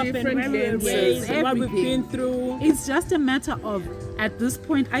Project up and different where we were lenses. raised and what we've Everything. been through. It's just a matter of, at this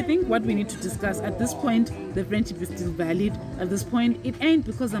point, I think what we need to discuss, at this point, the friendship is still valid. At this point, it ain't,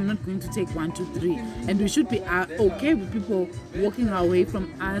 because I'm not going to take 1, 2, 3. And we should be okay with people walking away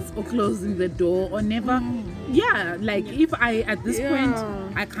from us or closing the door or never. Yeah, like if I, at this point,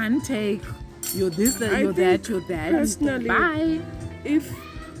 I can't take, you're this, I you're think that, you're that. personally- Bye. If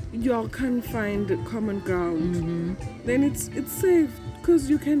y'all can find common ground, then it's safe, because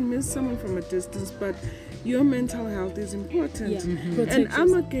you can miss someone from a distance, but your mental health is important. Yeah. Protect And I'm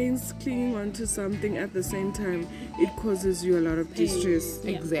yourself. against clinging onto something at the same time. It causes you a lot of distress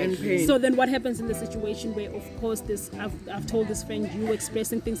and Exactly. pain. So then what happens in the situation where of course this I've told this friend you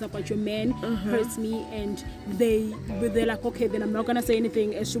expressing things about your man hurts me, and they're like okay, then I'm not gonna say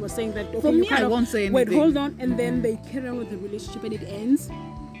anything, as she was saying that okay, For you me, kind I of- won't say wait, anything. hold on, and then they carry on with the relationship and it ends,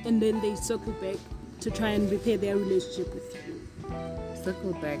 and then they circle back to try and repair their relationship with you.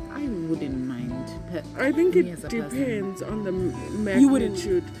 Circle back, I wouldn't mind. I think me it as a person. depends on the You wouldn't.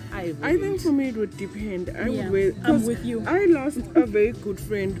 magnitude. I I think wouldn't. for me it would depend. I Yeah, would wait. I'm 'cause with you. I lost a very good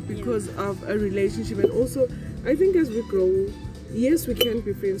friend because of a relationship, and also I think as we grow, yes, we can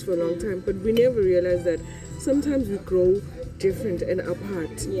be friends for a long time, but we never realize that sometimes we grow different and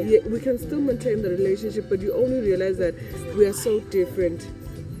apart. Yeah. We can still maintain the relationship, but you only realize that we are so different.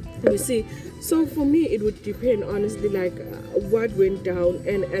 You see, so for me it would depend honestly, like what went down,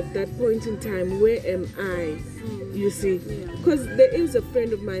 and at that point in time, where am I? You see, because there is a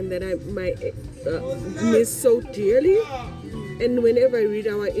friend of mine that I might miss so dearly, and whenever I read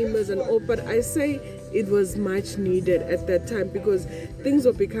our emails and all, but I say it was much needed at that time because things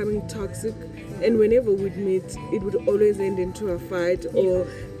were becoming toxic, and whenever we'd meet, it would always end into a fight or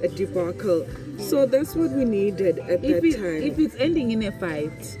a debacle. So that's what we needed at that time. If it's ending in a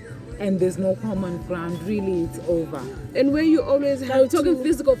fight and there's no common ground, really it's over. And where you always Are have we talking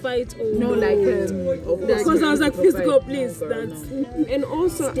physical fight or No, Because I was like physical, fight. please. No, girl, That's no. And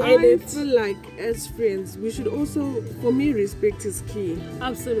also, Stand I it. feel like as friends, we should also, for me, respect is key.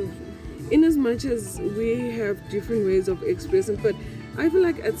 absolutely. In as much as we have different ways of expressing, but I feel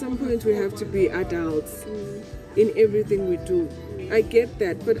like at some point we have to be adults in everything we do. I get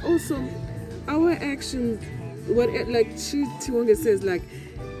that, but also our actions, like Tiwonga says, like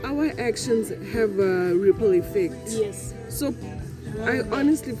our actions have a ripple effect. Yes. So I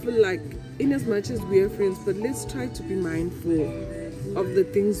honestly feel like in as much as we are friends, but let's try to be mindful of the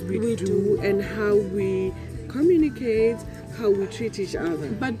things we do and how we communicate, how we treat each other.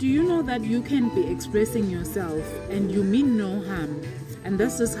 But do you know that you can be expressing yourself and you mean no harm, and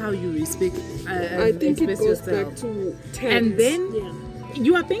that's just how you respect I think it express goes yourself. back to tact. And then Yeah.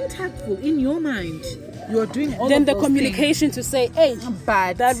 you are being tactful in your mind. You are doing all Then of the those communication to say, hey, things.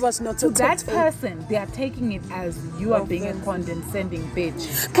 But that was not to so that tactful. person, they are taking it as you are being a condescending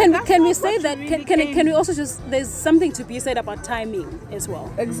bitch. Can That's we not say what that? you Can really can we also just? There's something to be said about timing as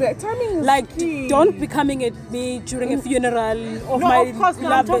well. Exact timing is Like, key. don't be coming at me during a funeral of No, my of course, no,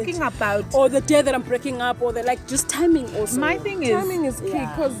 I'm beloved, talking about or the day that I'm breaking up, or the like. Just timing also. my thing is Timing is key Yeah.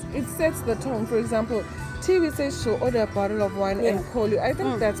 because it sets the tone. For example, TV says she'll order a bottle of wine and call you. I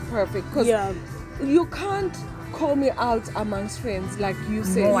think that's perfect because Yeah. you can't call me out amongst friends like you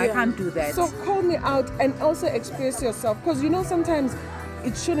said. no, I can't do that. So call me out and also express yourself because sometimes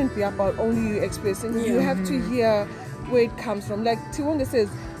it shouldn't be about only you expressing. You have to hear where it comes from. Like Tiwonga says,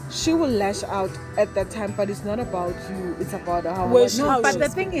 she will lash out at that time, but it's not about you. It's about how. Well, what- she- No, How but she the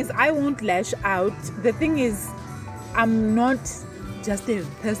thing is, I won't lash out. The thing is, I'm not just a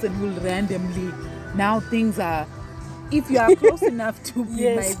person who'll randomly. Now things are. If you are close enough to be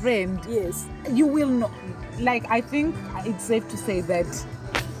Yes. my friend, Yes. you will not. Like, I think it's safe to say that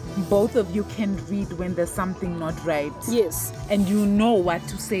both of you can read when there's something not right. Yes. And you know what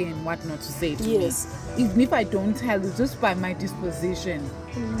to say and what not to say to Yes. me. Even if I don't tell you, just by my disposition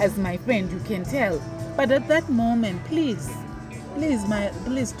as my friend, you can tell. But at that moment, please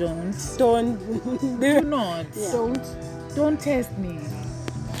don't. Don't. Do not. Don't test me.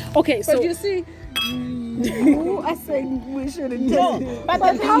 Okay. So But you see, you are saying we shouldn't No, test.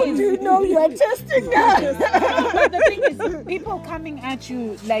 but the How thing do is, you know you are testing us? but the thing is, people coming at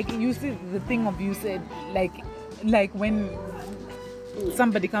you, like you see the thing of you said, like when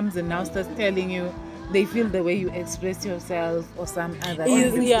somebody comes and now starts telling you they feel the way you express yourself or some other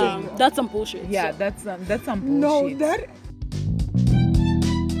thing. yeah, that's some bullshit. Yeah, that's some No, bullshit. that.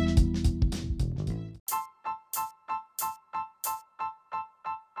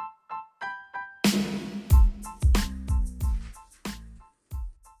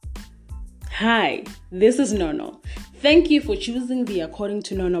 Hi, this is Nono. Thank you for choosing the According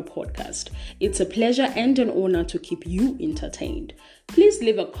to Nono podcast. It's a pleasure and an honor to keep you entertained. Please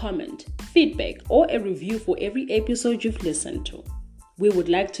leave a comment, feedback, or a review for every episode you've listened to. We would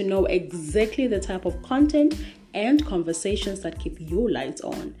like to know exactly the type of content and conversations that keep your lights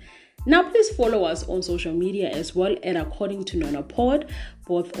on. Now, please follow us on social media as well at According to Nono Pod,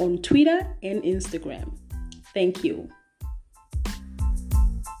 both on Twitter and Instagram. Thank you.